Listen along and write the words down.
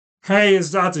Hey, it's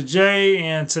Dr. J,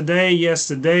 and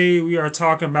today we are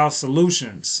talking about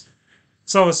solutions.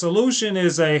 So a solution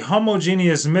is a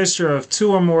homogeneous mixture of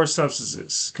two or more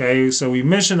substances. Okay, so we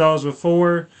mentioned those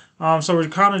before. So we're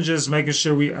kind of just making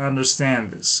sure we understand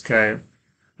this. Okay.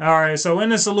 All right, so in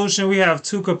the solution, we have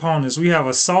two components. We have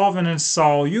a solvent and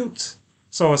solute.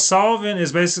 So a solvent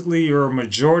is basically your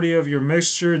majority of your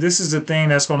mixture. This is the thing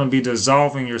that's going to be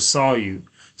dissolving your solute.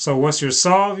 So what's your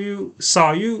solute?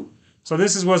 Solute. So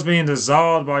this is what's being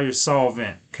dissolved by your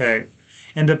solvent, okay?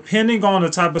 And depending on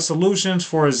the type of solutions,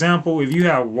 for example, if you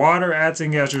have water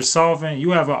acting as your solvent,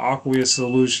 you have an aqueous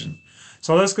solution.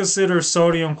 So let's consider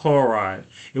sodium chloride.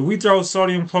 If we throw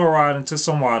sodium chloride into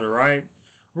some water, right,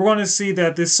 we're going to see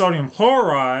that this sodium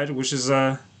chloride, which is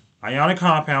a ionic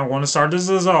compound, going to start to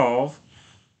dissolve,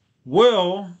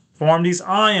 will form these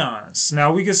ions.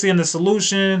 Now we can see in the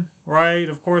solution, right?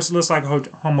 Of course, it looks like a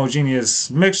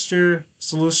homogeneous mixture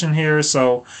solution here.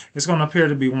 So it's going to appear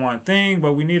to be one thing,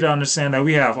 but we need to understand that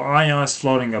we have ions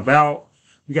floating about.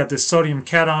 We got this sodium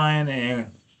cation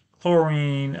and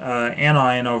chlorine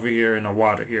anion over here in the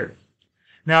water here.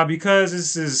 Now, because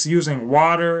this is using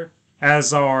water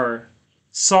as our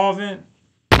solvent,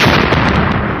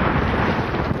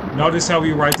 notice how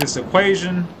we write this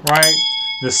equation, right?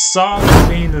 The solid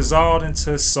being dissolved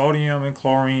into sodium and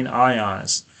chlorine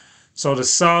ions. So the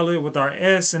solid with our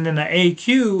S and then the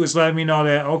AQ is letting me know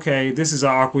that, okay, this is an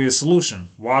aqueous solution.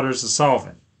 Water is the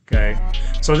solvent, okay?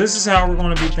 So this is how we're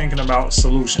going to be thinking about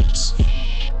solutions.